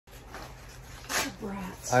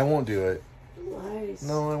brat. I won't do it. Lies.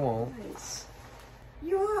 No, I won't. Lies.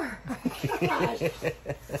 You are. Gosh.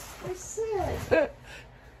 I said.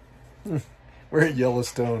 We're at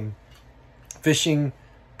Yellowstone Fishing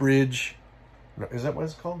Bridge. No, is that what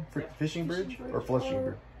it's called? Fishing Bridge or Flushing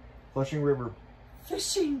Bridge? Flushing River.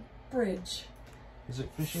 Fishing Bridge. Is it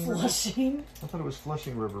Fishing River? Flushing. I thought it was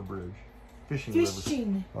Flushing River Bridge. Fishing.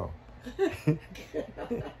 Fishing. River. Oh.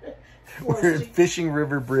 We're at Fishing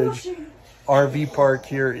River Bridge RV park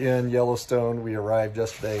here in Yellowstone. We arrived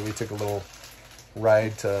yesterday. We took a little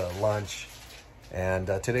ride to lunch. And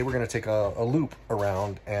today we're going to take a loop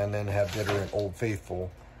around and then have dinner at Old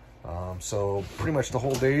Faithful. So pretty much the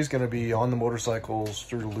whole day is going to be on the motorcycles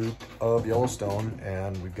through the loop of Yellowstone.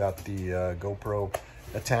 And we've got the GoPro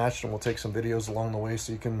attached, and we'll take some videos along the way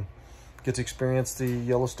so you can get to experience the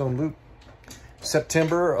Yellowstone loop.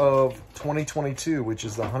 September of 2022, which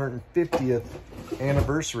is the 150th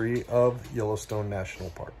anniversary of Yellowstone National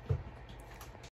Park.